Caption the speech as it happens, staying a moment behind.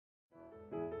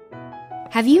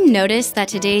Have you noticed that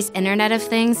today's Internet of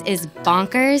Things is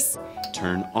bonkers?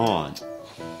 Turn on.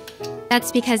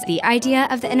 That's because the idea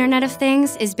of the Internet of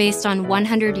Things is based on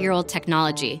 100-year-old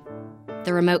technology,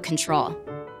 the remote control.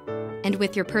 And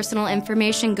with your personal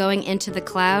information going into the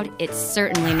cloud, it's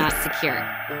certainly not secure.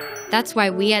 That's why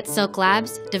we at Silk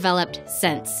Labs developed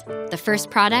Sense, the first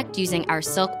product using our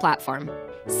Silk platform.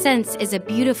 Sense is a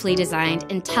beautifully designed,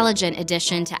 intelligent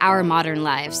addition to our modern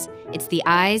lives. It's the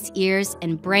eyes, ears,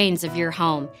 and brains of your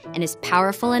home and is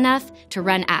powerful enough to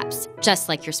run apps just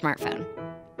like your smartphone.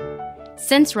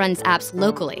 Sense runs apps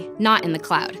locally, not in the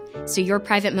cloud, so your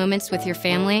private moments with your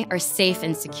family are safe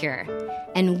and secure.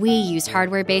 And we use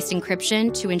hardware-based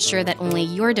encryption to ensure that only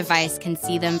your device can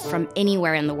see them from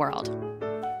anywhere in the world.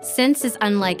 Sense is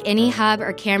unlike any hub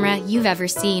or camera you've ever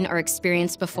seen or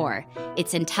experienced before.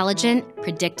 It's intelligent,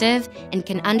 predictive, and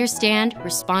can understand,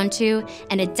 respond to,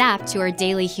 and adapt to our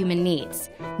daily human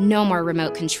needs. No more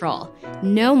remote control.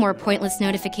 No more pointless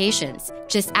notifications.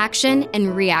 Just action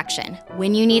and reaction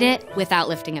when you need it without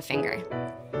lifting a finger.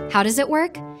 How does it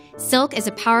work? Silk is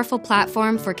a powerful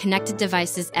platform for connected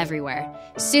devices everywhere.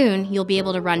 Soon, you'll be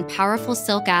able to run powerful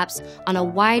Silk apps on a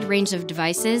wide range of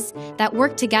devices that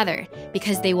work together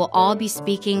because they will all be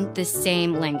speaking the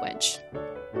same language.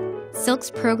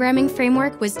 Silk's programming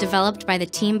framework was developed by the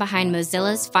team behind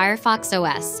Mozilla's Firefox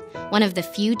OS, one of the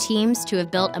few teams to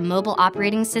have built a mobile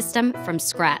operating system from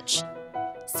scratch.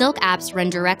 Silk apps run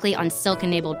directly on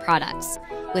Silk-enabled products,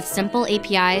 with simple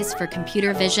APIs for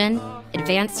computer vision,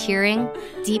 advanced hearing,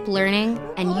 deep learning,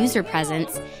 and user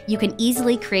presence. You can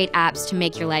easily create apps to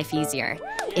make your life easier.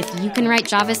 If you can write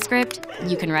JavaScript,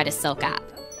 you can write a Silk app.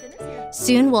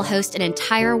 Soon, we'll host an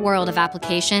entire world of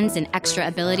applications and extra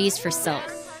abilities for Silk.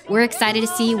 We're excited to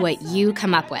see what you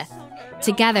come up with.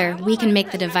 Together, we can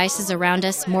make the devices around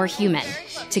us more human.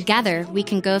 Together, we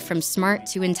can go from smart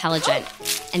to intelligent.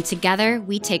 And together,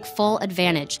 we take full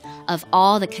advantage of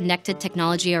all the connected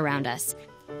technology around us.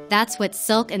 That's what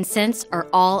Silk and Sense are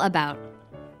all about.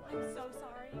 I'm so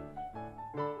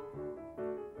sorry.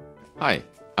 Hi,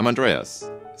 I'm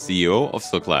Andreas, CEO of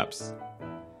Silk Labs.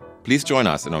 Please join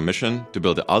us in our mission to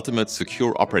build the ultimate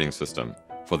secure operating system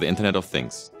for the Internet of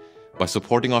Things by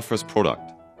supporting our first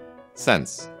product,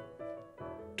 Sense.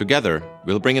 Together,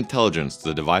 we'll bring intelligence to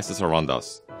the devices around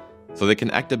us so they can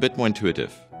act a bit more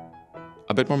intuitive,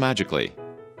 a bit more magically,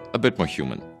 a bit more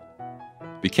human.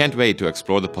 We can't wait to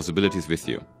explore the possibilities with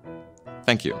you.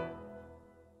 Thank you.